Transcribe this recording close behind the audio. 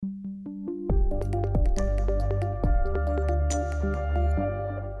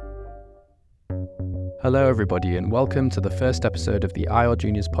Hello everybody and welcome to the first episode of the IR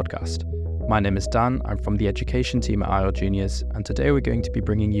Juniors podcast. My name is Dan, I'm from the education team at IR Juniors, and today we're going to be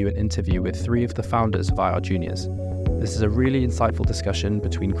bringing you an interview with three of the founders of IR Juniors. This is a really insightful discussion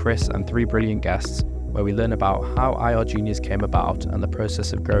between Chris and three brilliant guests where we learn about how IR Juniors came about and the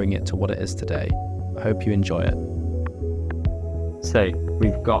process of growing it to what it is today. I hope you enjoy it. So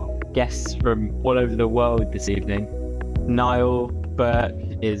we've got guests from all over the world this evening. Niall, Burke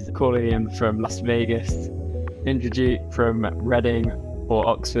is calling in from Las Vegas, Indrajeet from Reading or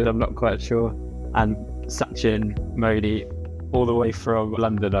Oxford, I'm not quite sure, and Sachin Modi all the way from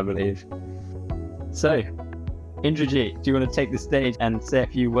London, I believe. So, Indrajeet, do you want to take the stage and say a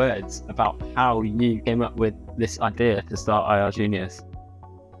few words about how you came up with this idea to start IR Juniors?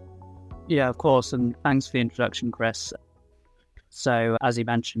 Yeah, of course, and thanks for the introduction, Chris. So, as you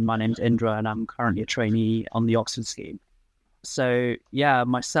mentioned, my name's Indra and I'm currently a trainee on the Oxford scheme. So, yeah,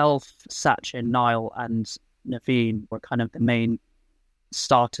 myself, Sachin, Niall and Naveen were kind of the main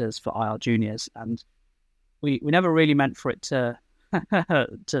starters for IR Juniors, and we never really meant for it to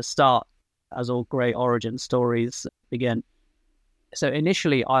to start, as all great origin stories begin. So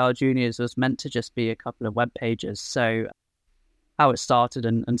initially, IR Juniors was meant to just be a couple of web pages. So how it started,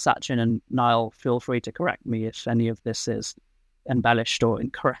 and Sachin and Niall, feel free to correct me if any of this is embellished or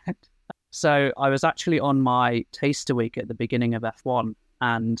incorrect. So I was actually on my taster week at the beginning of F1,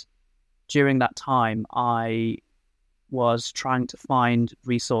 and during that time, I was trying to find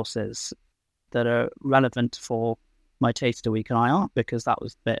resources that are relevant for my taster week in IR, because that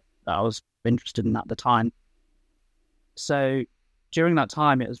was the bit that I was interested in at the time. So during that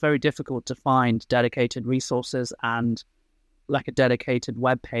time, it was very difficult to find dedicated resources and like a dedicated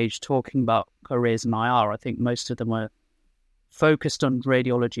web page talking about careers in IR. I think most of them were focused on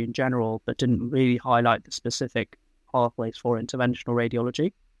radiology in general, but didn't really highlight the specific pathways for interventional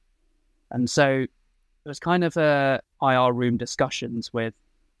radiology. And so it was kind of a IR room discussions with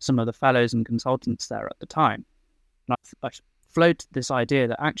some of the fellows and consultants there at the time. And I floated this idea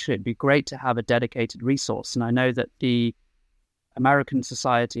that actually it'd be great to have a dedicated resource. And I know that the American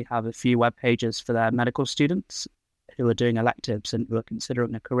Society have a few web pages for their medical students who are doing electives and who are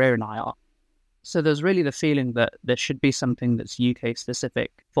considering a career in IR. So there's really the feeling that there should be something that's UK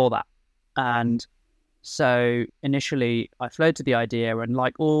specific for that. And so initially I floated the idea, and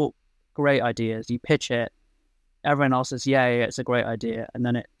like all great ideas, you pitch it, everyone else says, yeah, it's a great idea, and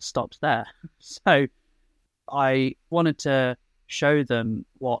then it stops there. So I wanted to show them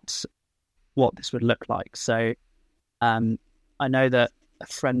what this would look like. So I know that a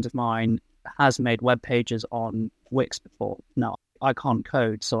friend of mine has made web pages on Wix before. Now, I can't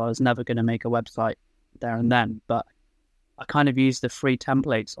code, so I was never going to make a website there and then, but I kind of used the free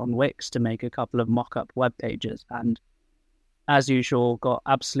templates on Wix to make a couple of mock-up web pages, and as usual, got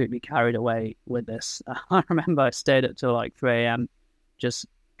absolutely carried away with this. I remember I stayed up till like 3 a.m. just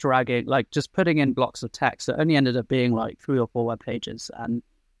dragging, like just putting in blocks of text that only ended up being like 3 or 4 web pages, and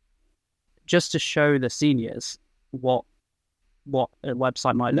just to show the seniors what a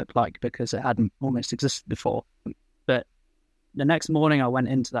website might look like, because it hadn't almost existed before. But the next morning I went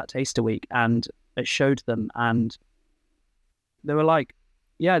into that taster week and I showed them, and they were like,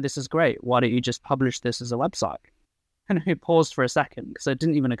 yeah, this is great. Why don't you just publish this as a website? And we paused for a second because it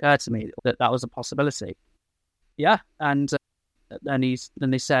didn't even occur to me that that was a possibility. Yeah. And then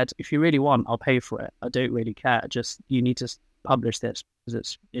they said, if you really want, I'll pay for it. I don't really care. Just, you need to publish this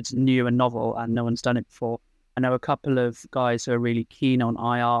because it's new and novel and no one's done it before. I know a couple of guys who are really keen on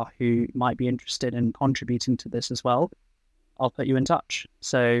IR who might be interested in contributing to this as well. I'll put you in touch.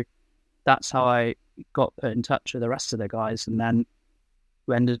 So that's how I got put in touch with the rest of the guys. And then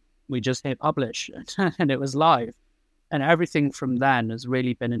we just hit publish and it was live. And everything from then has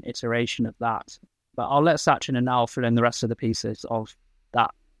really been an iteration of that. But I'll let Sachin and Niall fill in the rest of the pieces of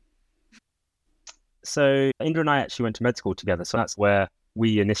that. So Indra and I actually went to med school together. So that's where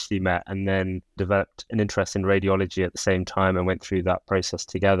we initially met, and then developed an interest in radiology at the same time and went through that process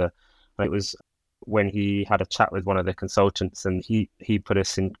together. And it was when he had a chat with one of the consultants, and he put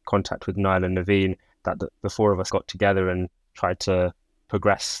us in contact with Niall and Naveen, that the four of us got together and tried to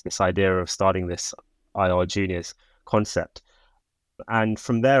progress this idea of starting this IR Juniors concept. And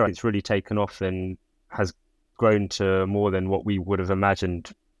from there, it's really taken off and has grown to more than what we would have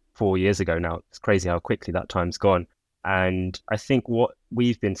imagined 4 years ago now. It's crazy how quickly that time's gone. And I think what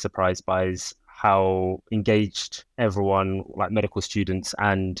we've been surprised by is how engaged everyone, like medical students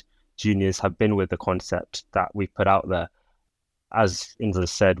and juniors, have been with the concept that we've put out there. As Indra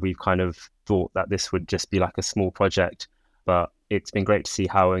said, we've kind of thought that this would just be like a small project, but it's been great to see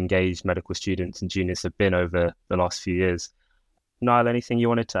how engaged medical students and juniors have been over the last few years. Niall, anything you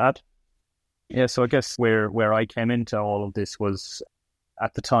wanted to add? Yeah, so I guess where I came into all of this was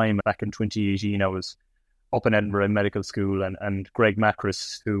at the time, back in 2018, I was up in Edinburgh in medical school, and Greg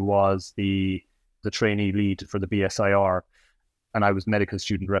Macris, who was the trainee lead for the BSIR, and I was medical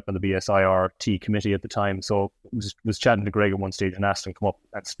student rep on the BSIR-T committee at the time. So was chatting to Greg at one stage and asked him to come up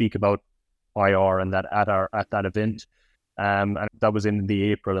and speak about IR and that at that event. And that was in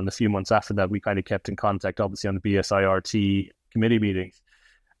the April, and a few months after that, we kind of kept in contact, obviously, on the BSIR-T committee meetings.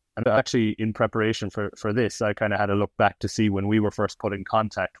 And actually, in preparation for this, I kind of had a look back to see when we were first put in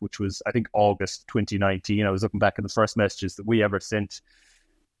contact, which was, I think, August 2019. I was looking back at the first messages that we ever sent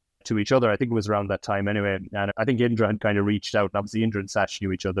to each other. I think it was around that time anyway. And I think Indra had kind of reached out, and obviously Indra and Sachin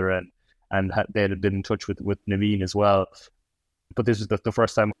knew each other, and they had been in touch with Naveen as well. But this was the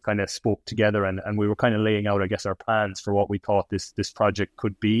first time we kind of spoke together, and we were kind of laying out, I guess, our plans for what we thought this project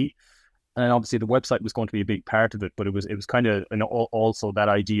could be. And obviously the website was going to be a big part of it, but it was kind of also that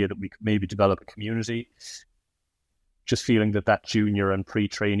idea that we could maybe develop a community. Just feeling that junior and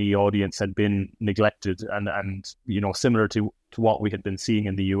pre-trainee audience had been neglected, and similar to what we had been seeing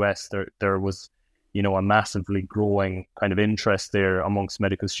in the US, there was a massively growing kind of interest there amongst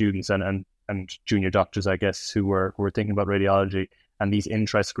medical students and junior doctors, I guess, who were thinking about radiology, and these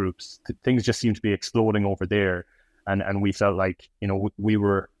interest groups. Things just seemed to be exploding over there. And we felt like, we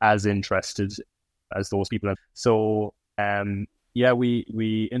were as interested as those people. So,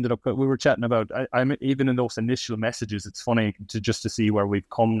 we ended up, we were chatting about, I'm even in those initial messages, it's funny to see where we've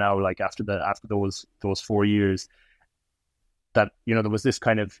come now, like after those 4 years, that, there was this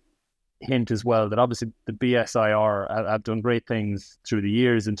kind of hint as well that obviously the BSIR have done great things through the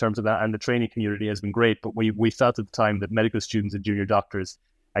years in terms of that, and the training community has been great. But we felt at the time that medical students and junior doctors,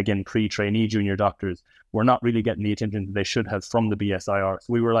 again, pre-trainee junior doctors, were not really getting the attention that they should have from the BSIR.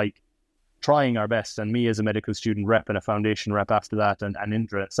 So we were like trying our best, and me as a medical student rep and a foundation rep after that, and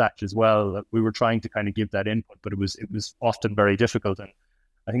Indra and Sach as well, we were trying to kind of give that input, but it was often very difficult. And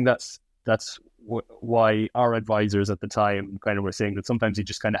I think that's why our advisors at the time kind of were saying that sometimes you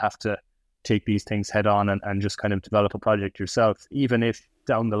just kind of have to take these things head on and just kind of develop a project yourself, even if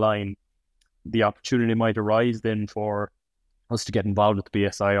down the line the opportunity might arise then for us to get involved with the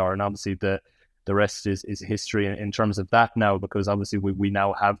BSIR. And obviously the rest is history in terms of that now, because obviously we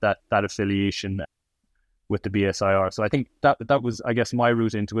now have that affiliation with the BSIR. So I think that was, I guess, my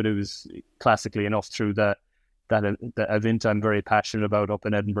route into it. It was classically enough through the event I'm very passionate about up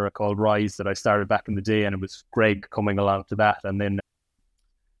in Edinburgh called Rise that I started back in the day, and it was Greg coming along to that. And then,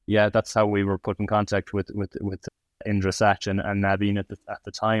 that's how we were put in contact with Indra, Sach and Naveen at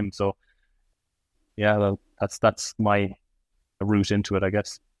the time. So well, that's my route into it, I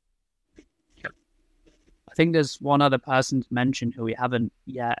guess. I think there's one other person to mention who we haven't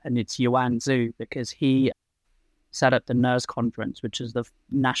yet, and it's Yuan Zhu, because he set up the NERS conference, which is the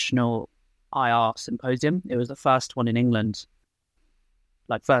national IR symposium. It was the first one in England,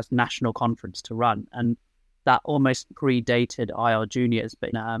 like first national conference to run, and that almost predated IR juniors, but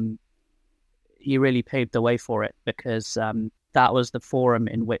he really paved the way for it, because that was the forum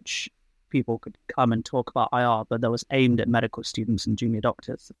in which people could come and talk about IR, but that was aimed at medical students and junior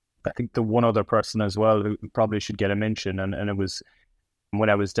doctors. I think the one other person as well who probably should get a mention, and it was when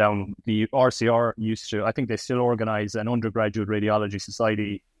I was down, the RCR used to, I think they still organise an undergraduate radiology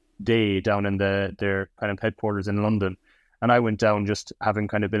society day down in their kind of headquarters in London. And I went down just having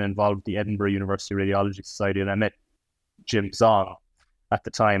kind of been involved with the Edinburgh University Radiology Society, and I met Jim Zong at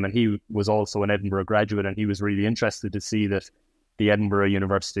the time, and he was also an Edinburgh graduate, and he was really interested to see that the Edinburgh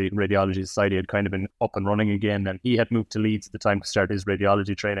University Radiology Society had kind of been up and running again, and he had moved to Leeds at the time to start his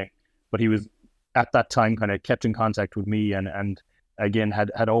radiology training. But he was at that time kind of kept in contact with me, and again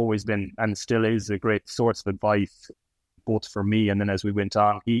had always been and still is a great source of advice both for me, and then as we went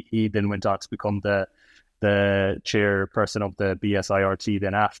on, he then went on to become the chairperson of the BSIRT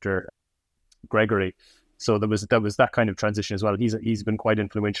then after Gregory. So there was that kind of transition as well. He's been quite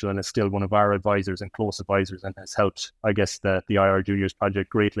influential and is still one of our advisors and close advisors, and has helped, I guess, the IR Juniors project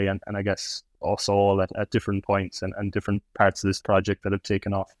greatly, and I guess also all at different points and different parts of this project that have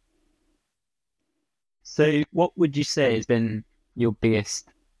taken off. So what would you say has been your biggest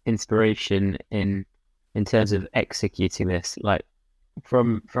inspiration in terms of executing this? Like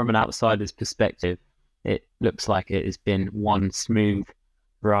from an outsider's perspective, it looks like it has been one smooth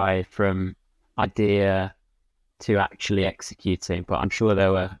ride from idea to actually executing, but I'm sure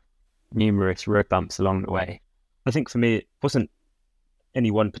there were numerous road bumps along the way. I think for me, it wasn't any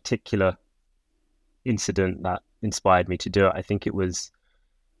one particular incident that inspired me to do it. I think it was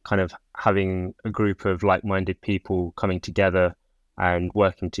kind of having a group of like-minded people coming together and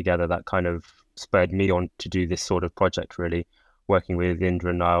working together, that kind of spurred me on to do this sort of project, really, working with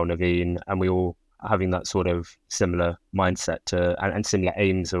Indra, Niall, Naveen, and we all having that sort of similar mindset and similar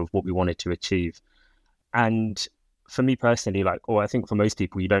aims of what we wanted to achieve. And for me personally, I think for most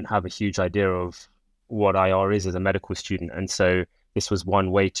people, you don't have a huge idea of what IR is as a medical student. And so this was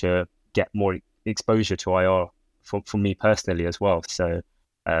one way to get more exposure to IR for me personally as well. So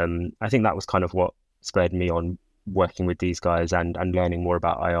I think that was kind of what spurred me on working with these guys and learning more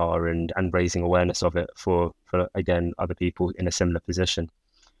about IR and raising awareness of it for again, other people in a similar position.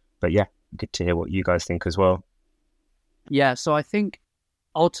 But yeah, good to hear what you guys think as well. Yeah, so I think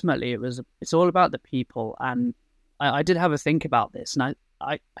ultimately it's all about the people. And I did have a think about this, and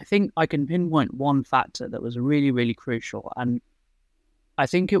I think I can pinpoint one factor that was really, really crucial. And I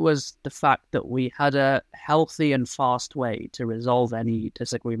think it was the fact that we had a healthy and fast way to resolve any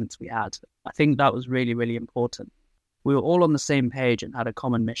disagreements we had. I think that was really, really important. We were all on the same page and had a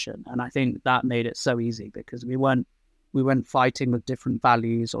common mission. And I think that made it so easy because we weren't fighting with different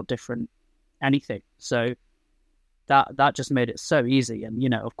values or different anything. So that just made it so easy.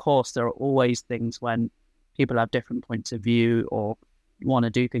 And, of course, there are always things when people have different points of view or want to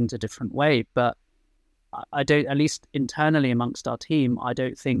do things a different way. But I don't, at least internally amongst our team, I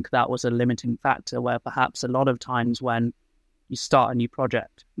don't think that was a limiting factor, where perhaps a lot of times when you start a new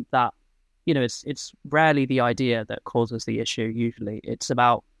project that, it's rarely the idea that causes the issue. Usually it's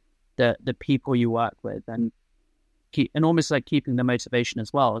about the people you work with and almost like keeping the motivation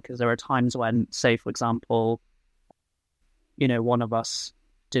as well. Because there are times when, say, for example, one of us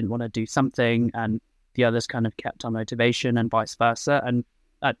didn't want to do something and the others kind of kept our motivation and vice versa. And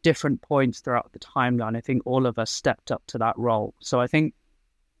at different points throughout the timeline, I think all of us stepped up to that role. So I think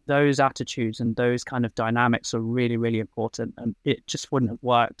those attitudes and those kind of dynamics are really, really important, and it just wouldn't have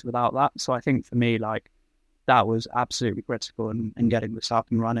worked without that. So I think for me, that was absolutely critical in getting this up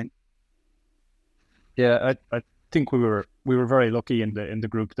and running. Yeah, I think we were very lucky in the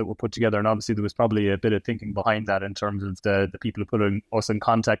group that were put together, and obviously there was probably a bit of thinking behind that in terms of the people putting us in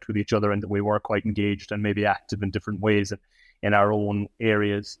contact with each other, and that we were quite engaged and maybe active in different ways in our own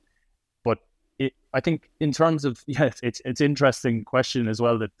areas. But I think in terms of, it's interesting question as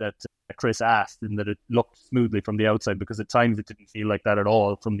well that Chris asked, and that it looked smoothly from the outside, because at times it didn't feel like that at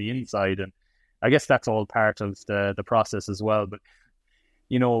all from the inside. And I guess that's all part of the process as well. But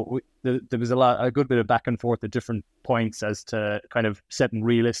there was a good bit of back and forth at different points as to kind of setting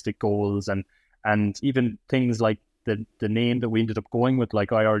realistic goals, and even things like the name that we ended up going with,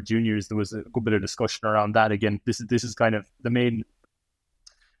 like IR Juniors. There was a good bit of discussion around that. Again, this is kind of the main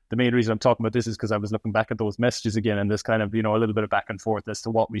reason I'm talking about this is because I was looking back at those messages again, and there's kind of, a little bit of back and forth as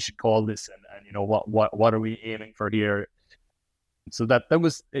to what we should call this, and what are we aiming for here. So that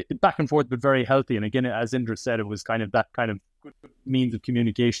was back and forth, but very healthy. And again, as Indra said, it was kind of that kind of good means of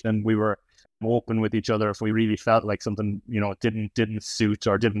communication, and we were open with each other if we really felt like something, didn't suit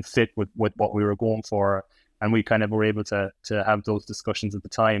or didn't fit with what we were going for, and we kind of were able to have those discussions at the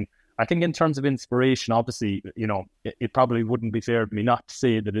time. I think in terms of inspiration, obviously, it probably wouldn't be fair of me not to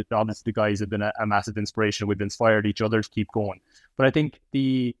say that obviously the guys have been a massive inspiration. We've inspired each other to keep going. But I think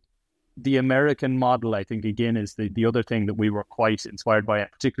the American model, I think, again, is the other thing that we were quite inspired by,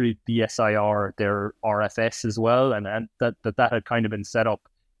 and particularly the SIR, their RFS as well, and that had kind of been set up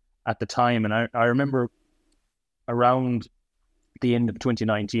at the time. And I remember around the end of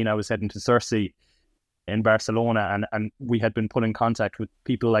 2019, I was heading to Cersei in Barcelona, and we had been put in contact with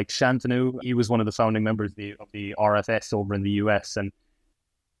people like Shantanu. He was one of the founding members of the RFS over in the US, and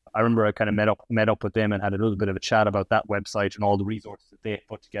I remember I kind of met up with them and had a little bit of a chat about that website and all the resources that they had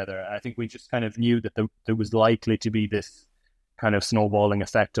put together. And I think we just kind of knew that there was likely to be this kind of snowballing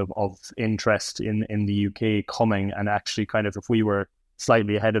effect of interest in the UK coming, and actually kind of, if we were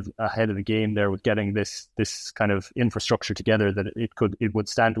slightly ahead of the game there with getting this kind of infrastructure together, that it would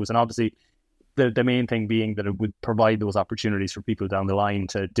stand to us. And obviously the main thing being that it would provide those opportunities for people down the line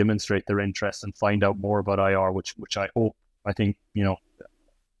to demonstrate their interest and find out more about IR, which I think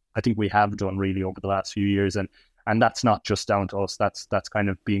we have done really over the last few years. And that's not just down to us. That's kind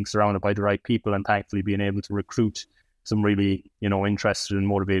of being surrounded by the right people, and thankfully being able to recruit some really, interested and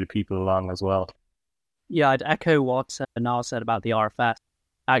motivated people along as well. Yeah, I'd echo what Niall said about the RFS.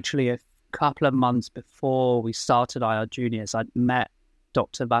 Actually, a couple of months before we started IR Juniors, I'd met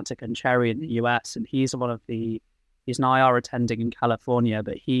Dr. Vatican Cherry in the US, and he's an IR attending in California,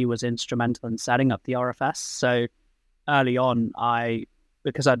 but he was instrumental in setting up the RFS. So early on,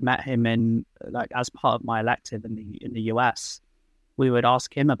 because I'd met him as part of my elective in the US, we would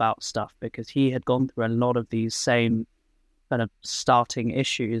ask him about stuff, because he had gone through a lot of these same kind of starting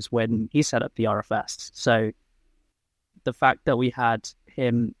issues when he set up the RFS. So the fact that we had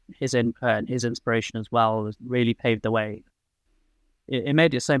him, his input and his inspiration as well, really paved the way. It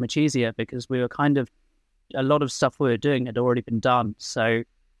made it so much easier because we were kind of, a lot of stuff we were doing had already been done. So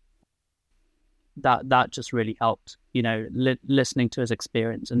that just really helped, listening to his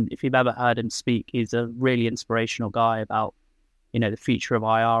experience. And if you've ever heard him speak, he's a really inspirational guy about, the future of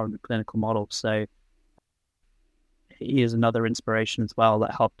IR and the clinical model. So he is another inspiration as well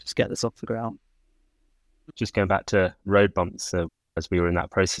that helped us get this off the ground. Just going back to road bumps, as we were in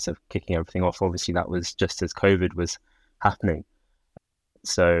that process of kicking everything off, obviously that was just as COVID was happening.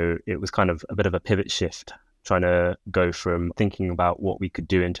 So it was kind of a bit of a pivot shift, trying to go from thinking about what we could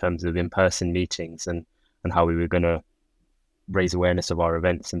do in terms of in-person meetings and how we were going to raise awareness of our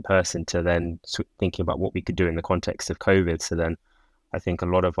events in person, to then thinking about what we could do in the context of COVID. So then I think a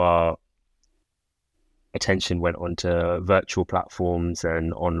lot of our attention went onto virtual platforms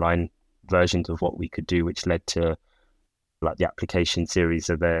and online versions of what we could do, which led to like the application series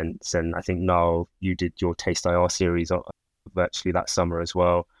events. And I think Niall, you did your Taste IR series virtually that summer as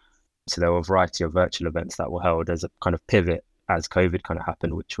well. So there were a variety of virtual events that were held as a kind of pivot as COVID kind of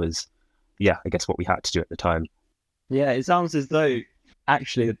happened, which was, I guess what we had to do at the time. Yeah, it sounds as though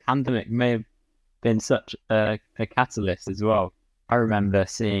actually the pandemic may have been such a catalyst as well. I remember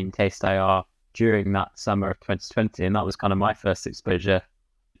seeing Taste IR during that summer of 2020, and that was kind of my first exposure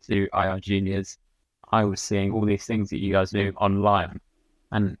to IR juniors. I was seeing all these things that you guys do online.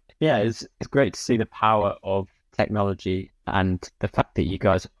 And yeah, it's great to see the power of technology and the fact that you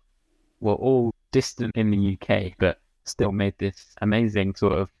guys were all distant in the UK, but still made this amazing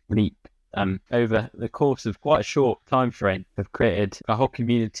sort of leap. Over the course of quite a short time frame, have created a whole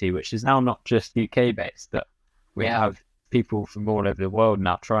community, which is now not just UK based, but we have people from all over the world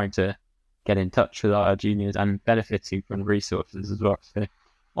now trying to get in touch with our juniors and benefiting from resources as well. So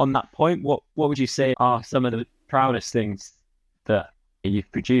on that point, what would you say are some of the proudest things that you've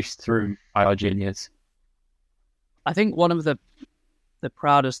produced through IR juniors? I think one of the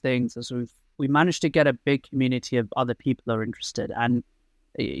proudest things is we managed to get a big community of other people who are interested. And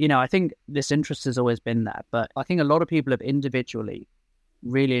I think this interest has always been there, but I think a lot of people have individually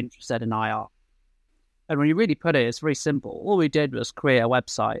really interested in IR. And when you really put it, it's very simple. All we did was create a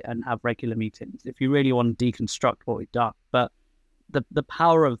website and have regular meetings, if you really want to deconstruct what we've done. But the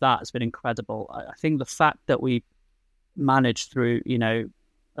power of that has been incredible. I think the fact that we managed through,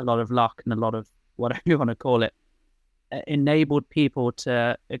 a lot of luck and a lot of whatever you want to call it, enabled people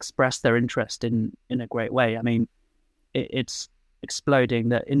to express their interest in a great way. I mean, it's exploding.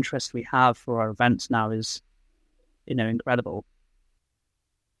 The interest we have for our events now is, incredible.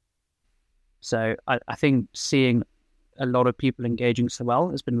 So I think seeing a lot of people engaging so well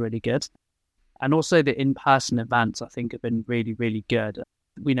has been really good. And also the in-person events, I think, have been really, really good.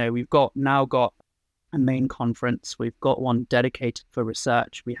 We've now got a main conference. We've got one dedicated for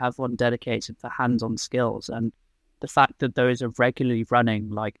research. We have one dedicated for hands-on skills. And the fact that those are regularly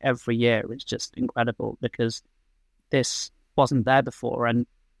running like every year is just incredible, because this wasn't there before. And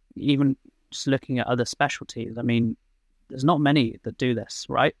even just looking at other specialties, I mean, there's not many that do this,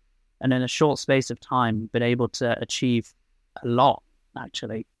 right? And in a short space of time, been able to achieve a lot,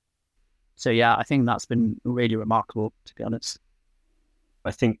 actually. So yeah, I think that's been really remarkable, to be honest.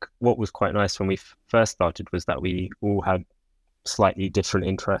 I think what was quite nice when we first started was that we all had slightly different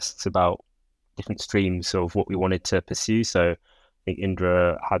interests about different streams of what we wanted to pursue. So I think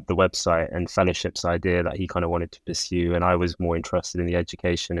Indra had the website and fellowships idea that he kind of wanted to pursue, and I was more interested in the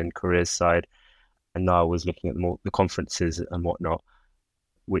education and careers side, and Niall was looking at more the conferences and whatnot,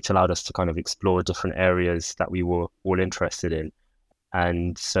 which allowed us to kind of explore different areas that we were all interested in.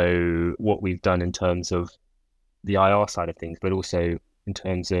 And so what we've done in terms of the IR side of things, but also in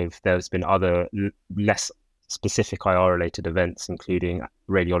terms of there's been other less specific IR related events, including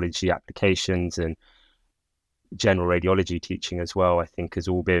radiology applications and general radiology teaching as well, I think has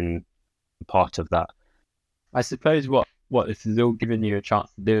all been part of that. I suppose what this has all given you a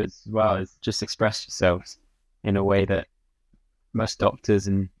chance to do as well is just express yourselves in a way that most doctors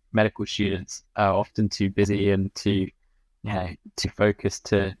and medical students are often too busy and too focused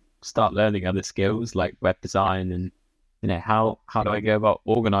to start learning other skills like web design and how do I go about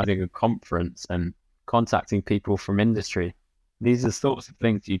organizing a conference and contacting people from industry. These are the sorts of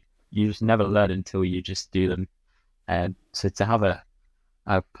things you just never learn until you just do them. And so to have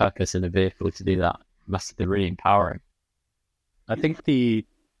a purpose and a vehicle to do that must have been really empowering. I think the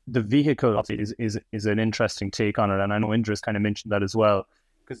vehicle is an interesting take on it, and I know Indra's kind of mentioned that as well,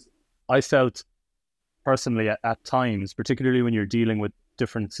 because I felt personally at times, particularly when you're dealing with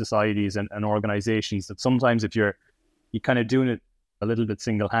different societies and organizations, that sometimes if you're kind of doing it a little bit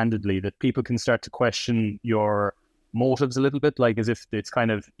single-handedly, that people can start to question your motives a little bit, like as if it's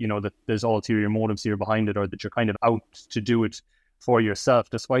kind of, that there's ulterior motives here behind it, or that you're kind of out to do it for yourself,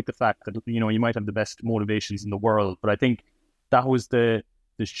 despite the fact that, you might have the best motivations in the world. But I think that was the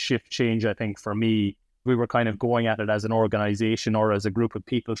shift change, I think, for me. We were kind of going at it as an organization or as a group of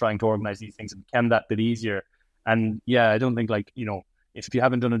people trying to organize these things. It became that bit easier. And yeah, I don't think if you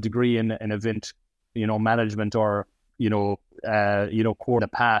haven't done a degree in event, management or, core in the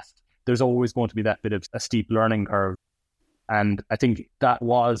past, there's always going to be that bit of a steep learning curve. And I think that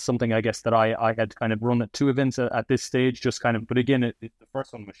was something, I guess, that I had kind of run at 2 events at this stage, just kind of, but again, the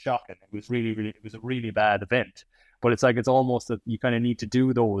first one was shocking. It was it was a really bad event. But it's almost that you kind of need to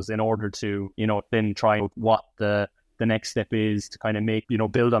do those in order to, then try what the next step is to kind of make,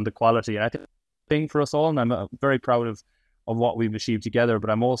 build on the quality. And I think for us all, and I'm very proud of what we've achieved together, but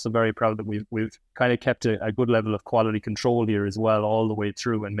I'm also very proud that we've kind of kept a good level of quality control here as well all the way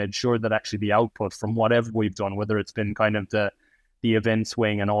through, and made sure that actually the output from whatever we've done, whether it's been kind of the events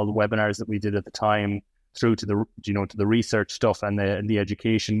wing and all the webinars that we did at the time, through to the, to the research stuff and the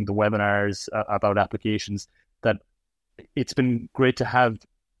education, the webinars about applications, that it's been great to have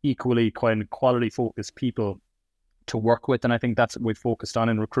equally kind of quality focused people to work with. And I think that's what we've focused on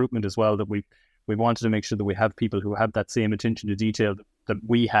in recruitment as well, that we wanted to make sure that we have people who have that same attention to detail that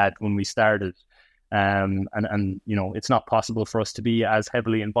we had when we started. And it's not possible for us to be as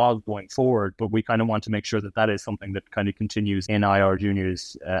heavily involved going forward, but we kind of want to make sure that is something that kind of continues in IR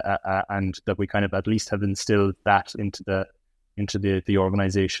Juniors, and that we kind of at least have instilled that into the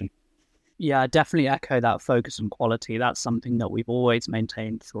organization. Yeah, I definitely echo that focus on quality. That's something that we've always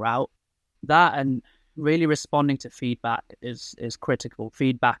maintained throughout. That, and really responding to feedback is critical.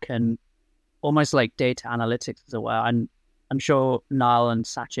 Feedback and almost like data analytics as well. And I'm sure Niall and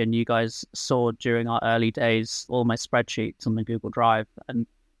Sachin, you guys saw during our early days all my spreadsheets on the Google Drive, and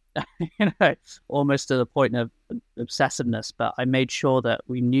almost to the point of obsessiveness. But I made sure that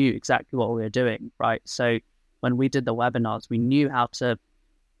we knew exactly what we were doing, right? So when we did the webinars, we knew how to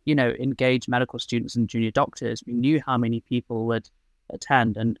engage medical students and junior doctors. We knew how many people would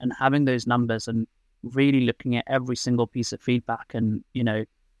attend, and having those numbers and really looking at every single piece of feedback and,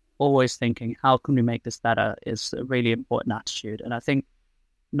 always thinking, how can we make this better, is a really important attitude. And I think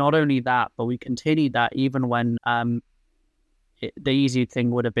not only that, but we continued that even when the easy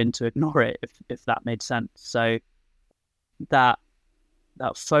thing would have been to ignore it, if that made sense. So that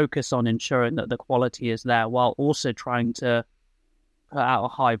focus on ensuring that the quality is there while also trying to put out a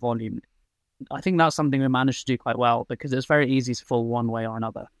high volume, I think that's something we managed to do quite well, because it's very easy to fall one way or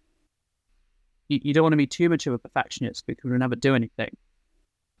another. You don't want to be too much of a perfectionist because you'll never do anything.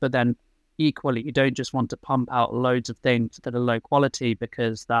 But then equally, you don't just want to pump out loads of things that are low quality,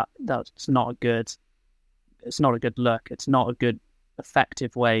 because that's not a good look. It's not a good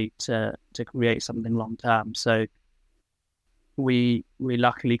effective way to create something long term. So we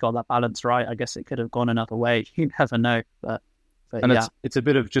luckily got that balance right. I guess it could have gone another way. You never know. But and yeah. it's a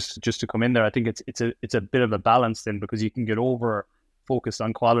bit of just to come in there. I think it's a bit of a balance then, because you can get over focused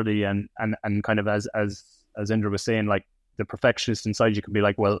on quality and kind of as Indra was saying, like the perfectionist inside you can be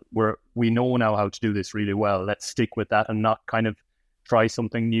like, well, we know now how to do this really well. Let's stick with that and not kind of try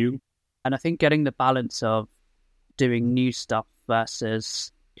something new. And I think getting the balance of doing new stuff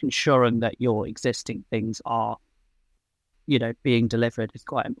versus ensuring that your existing things are, being delivered is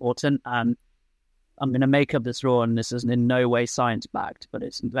quite important. And I'm going to make up this rule, and this is in no way science backed, but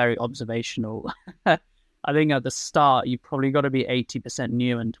it's very observational. I think at the start, you've probably got to be 80%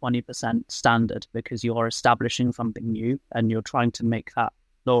 new and 20% standard, because you're establishing something new and you're trying to make that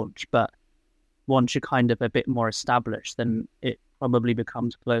launch. But once you're kind of a bit more established, then it probably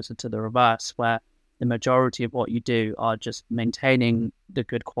becomes closer to the reverse, where the majority of what you do are just maintaining the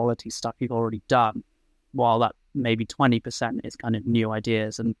good quality stuff you've already done, while that maybe 20% is kind of new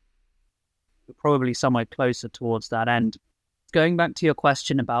ideas, and we're probably somewhere closer towards that end. Going back to your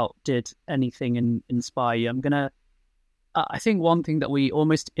question about did anything inspire you, I think one thing that we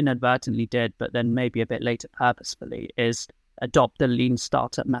almost inadvertently did, but then maybe a bit later purposefully, is adopt the lean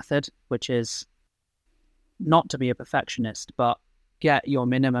startup method, which is not to be a perfectionist, but get your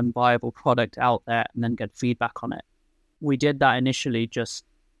minimum viable product out there and then get feedback on it. We did that initially just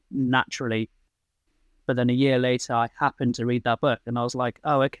naturally, but then a year later, I happened to read that book and I was like,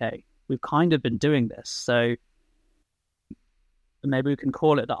 oh, okay, we've kind of been doing this. So maybe we can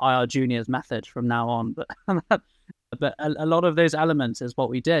call it the IR Juniors method from now on. But a lot of those elements is what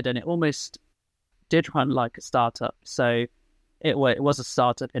we did, and it almost did run like a startup. So it was a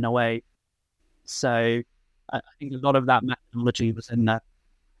startup in a way. So I think a lot of that methodology was in there.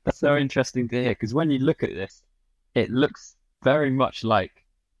 That's so interesting to hear, because when you look at this, it looks very much like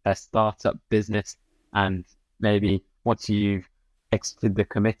a startup business, and maybe once you've exited the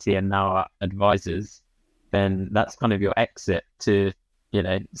committee and now are advisors, then that's kind of your exit to,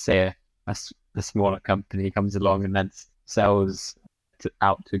 say a smaller company comes along and then sells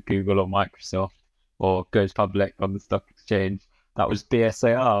out to Google or Microsoft or goes public on the stock exchange. That was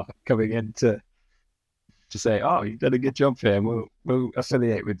DSAR coming in to say, oh, you've done a good job here, we'll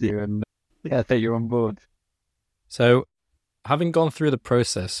affiliate with you and take you on board. So having gone through the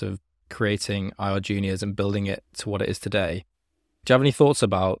process of creating IR Juniors and building it to what it is today, do you have any thoughts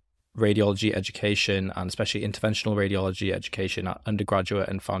about radiology education and especially interventional radiology education at undergraduate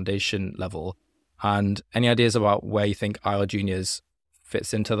and foundation level? And any ideas about where you think IR Juniors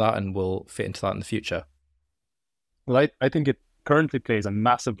fits into that and will fit into that in the future? Well, I think it currently plays a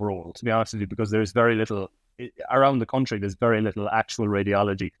massive role, to be honest with you, because there's very little around the country. There's very little actual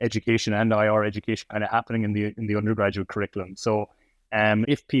radiology education and IR education kind of happening in the undergraduate curriculum. So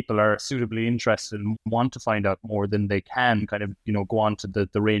if people are suitably interested and want to find out more, then they can kind of, go on to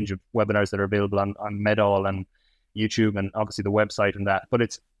the range of webinars that are available on Medall and YouTube and obviously the website and that. But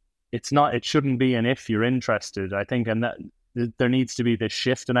it shouldn't be an if you're interested, I think, and that there needs to be this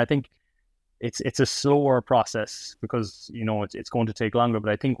shift. And I think it's a slower process because, it's going to take longer,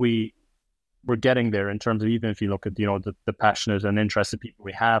 but I think we're getting there in terms of, even if you look at, the passionate and interested people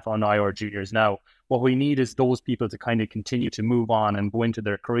we have on IR Juniors now, what we need is those people to kind of continue to move on and go into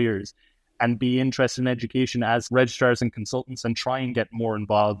their careers and be interested in education as registrars and consultants and try and get more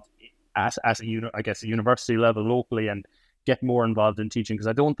involved at a university level locally and get more involved in teaching. Because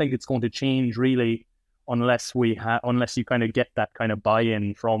I don't think it's going to change really unless you kind of get that kind of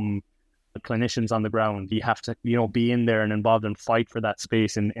buy-in from the clinicians on the ground. You have to, be in there and involved and fight for that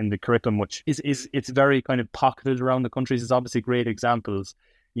space in the curriculum, which it's very kind of pocketed around the country. There's obviously great examples,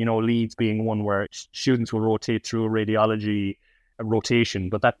 Leeds being one where students will rotate through a radiology rotation,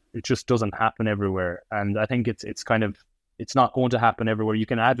 but that it just doesn't happen everywhere. And I think it's not going to happen everywhere. You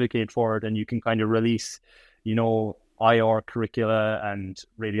can advocate for it and you can kind of release, IR curricula and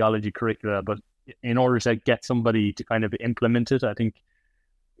radiology curricula, but in order to get somebody to kind of implement it, I think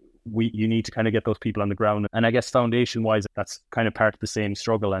you need to kind of get those people on the ground. And I guess foundation wise, that's kind of part of the same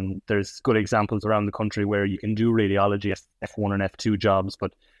struggle. And there's good examples around the country where you can do radiology F1 and F2 jobs.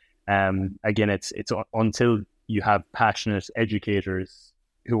 But again, it's until you have passionate educators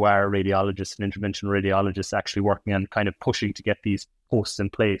who are radiologists and interventional radiologists actually working and kind of pushing to get these posts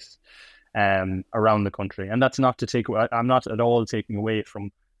in place around the country. And that's not to take, I'm not at all taking away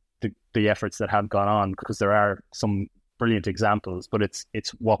from the efforts that have gone on, because there are some brilliant examples, but it's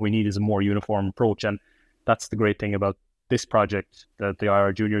what we need is a more uniform approach. And that's the great thing about this project, the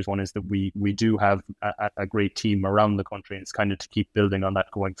IR Juniors one, is that we do have a great team around the country, and it's kind of to keep building on that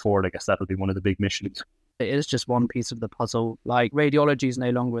going forward. I guess that'll be one of the big missions. It is just one piece of the puzzle. Like, radiology is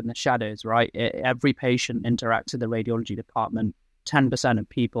no longer in the shadows, right? Every patient interacts with the radiology department. 10% of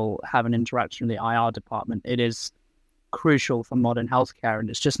people have an interaction with the IR department. It is crucial for modern healthcare, and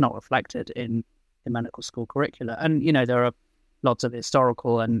it's just not reflected in the medical school curricula. And there are lots of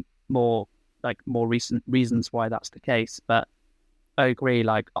historical and more recent reasons why that's the case, but I agree,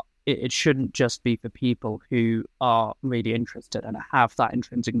 it shouldn't just be for people who are really interested and have that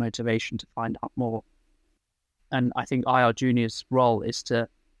intrinsic motivation to find out more. And I think IR Junior's role is to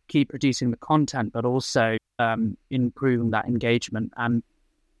keep producing the content, but also improving that engagement and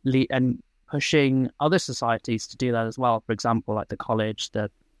pushing other societies to do that as well. For example, like the college,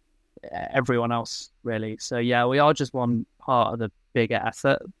 everyone else, really. So yeah, we are just one part of the bigger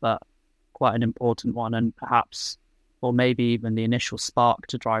effort, but quite an important one, and perhaps, or maybe even the initial spark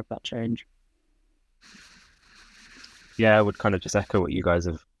to drive that change. Yeah, I would kind of just echo what you guys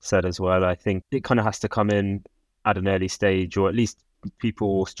have said as well. I think it kind of has to come in at an early stage, or at least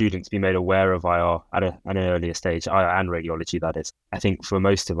students be made aware of IR at an earlier stage, IR and radiology, that is. I think for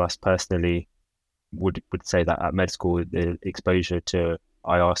most of us personally would say that at med school, the exposure to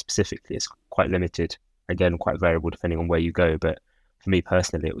IR specifically is quite limited. Again, quite variable depending on where you go, but for me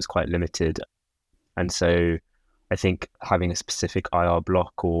personally, it was quite limited. And so I think having a specific IR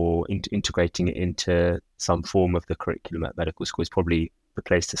block or integrating it into some form of the curriculum at medical school is probably the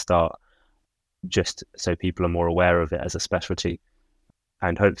place to start, just so people are more aware of it as a specialty.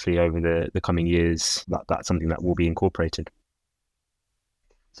 And hopefully over the coming years, that's something that will be incorporated.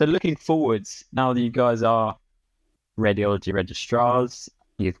 So looking forwards, now that you guys are radiology registrars,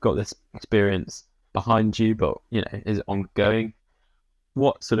 you've got this experience behind you, but is it ongoing?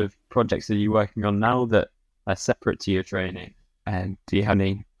 What sort of projects are you working on now that are separate to your training? And do you have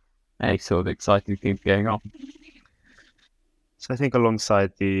any sort of exciting things going on? So I think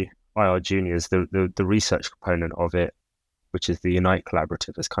alongside the IR Juniors, the research component of it, which is the Unite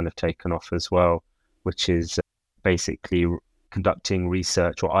Collaborative, has kind of taken off as well, which is basically conducting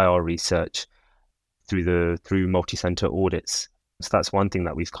research or IR research through multi-center audits. So that's one thing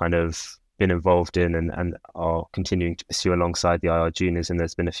that we've kind of been involved in and are continuing to pursue alongside the IR juniors, and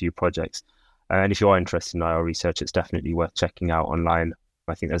there's been a few projects. And if you are interested in IR research, it's definitely worth checking out online.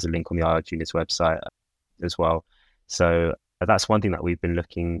 I think there's a link on the IR juniors website as well. So that's one thing that we've been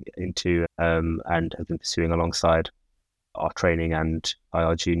looking into and have been pursuing alongside our training and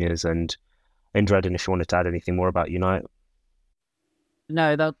IR juniors. And Indra, I don't know if you wanted to add anything more about Unite.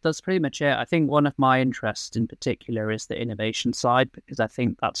 No, that's pretty much it. I think one of my interests in particular is the innovation side, because I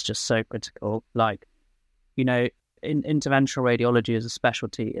think that's just so critical. Like, interventional radiology as a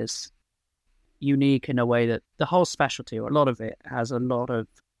specialty is unique in a way that the whole specialty, or a lot of it, has a lot of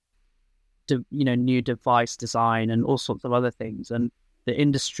new device design and all sorts of other things, and the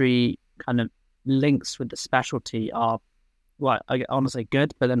industry kind of links with the specialty are, well, I honestly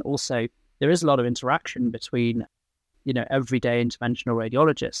good, but then also there is a lot of interaction between everyday interventional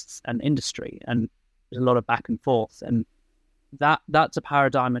radiologists and industry, and there's a lot of back and forth, and that's a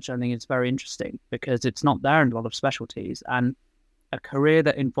paradigm which I think is very interesting because it's not there in a lot of specialties, and a career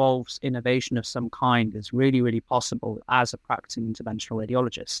that involves innovation of some kind is really, really possible as a practicing interventional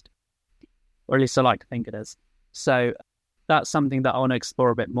radiologist, or at least I like to think it is. So that's something that I want to explore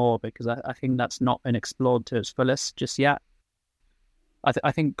a bit more, because I think that's not been explored to its fullest just yet.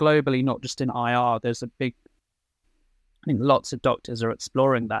 I think globally, not just in IR, there's I think lots of doctors are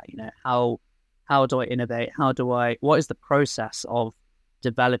exploring that, how do I innovate? What is the process of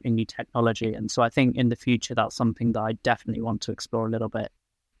developing new technology? And so I think in the future, that's something that I definitely want to explore a little bit.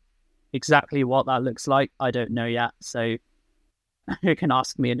 Exactly what that looks like, I don't know yet. So you can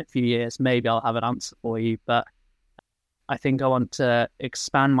ask me in a few years, maybe I'll have an answer for you. But I think I want to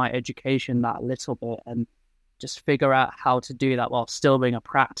expand my education that little bit and just figure out how to do that while still being a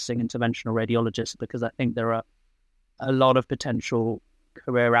practicing interventional radiologist, because I think there are a lot of potential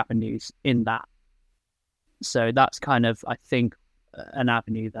career avenues in that. So that's kind of, I think, an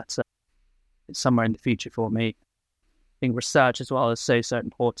avenue that's somewhere in the future for me. I think research as well is so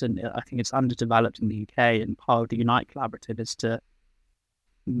important. I think it's underdeveloped in the UK, and part of the Unite Collaborative is to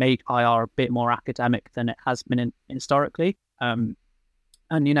make IR a bit more academic than it has been historically. And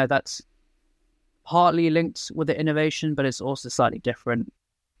that's partly linked with the innovation, but it's also slightly different.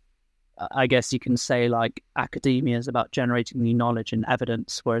 I guess you can say like academia is about generating new knowledge and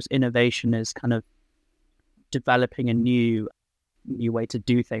evidence, whereas innovation is kind of developing a new way to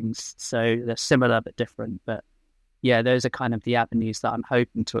do things. So they're similar but different. But yeah, those are kind of the avenues that I'm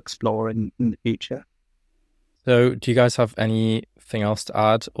hoping to explore in the future. So do you guys have anything else to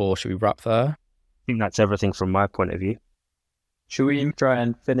add, or should we wrap there? I think that's everything from my point of view. Should we try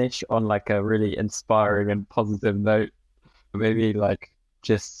and finish on like a really inspiring and positive note? Maybe like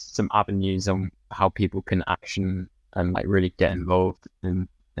just some avenues on how people can action and like really get involved in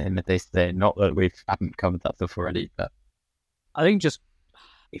the day-to-day. Not that we haven't covered that stuff already, but I think just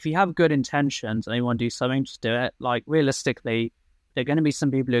if you have good intentions and you want to do something, just do it. Like realistically, there are going to be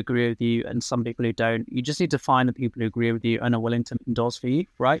some people who agree with you and some people who don't. You just need to find the people who agree with you and are willing to endorse for you,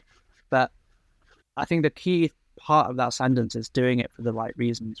 right? But I think the key part of that sentence is doing it for the right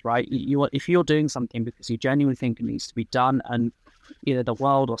reasons, right? If you're doing something because you genuinely think it needs to be done, and either the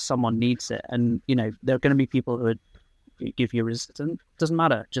world or someone needs it, and there are going to be people who would give you resistance. Doesn't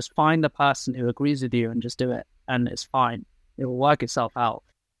matter. Just find the person who agrees with you and just do it, and it's fine. It will work itself out.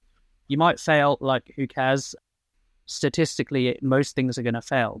 You might fail, like who cares? Statistically, most things are going to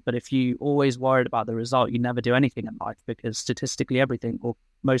fail. But if you always worried about the result, you never do anything in life, because statistically everything or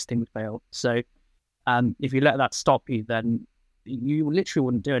most things fail. So if you let that stop you, then you literally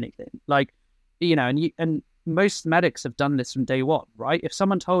wouldn't do anything. Like, and most medics have done this from day one, right? If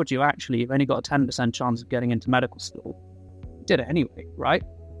someone told you, actually, you've only got a 10% chance of getting into medical school, you did it anyway, right?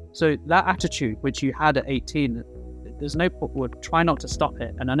 So that attitude, which you had at 18, there's no point, would try not to stop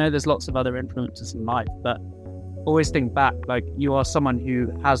it. And I know there's lots of other influences in life, but always think back, like you are someone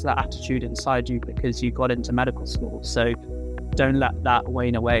who has that attitude inside you because you got into medical school. So don't let that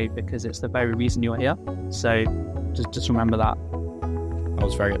wane away, because it's the very reason you're here. So just remember that. That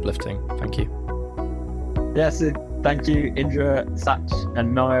was very uplifting. Thank you. Yes, thank you, Indra, Sach,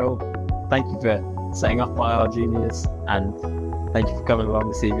 and Niall. Thank you for setting up IR Juniors, and thank you for coming along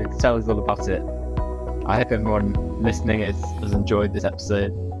this evening to tell us all about it. I hope everyone listening has enjoyed this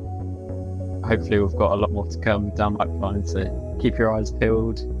episode. Hopefully we've got a lot more to come down the pipeline, so keep your eyes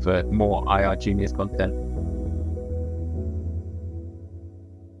peeled for more IR Juniors content.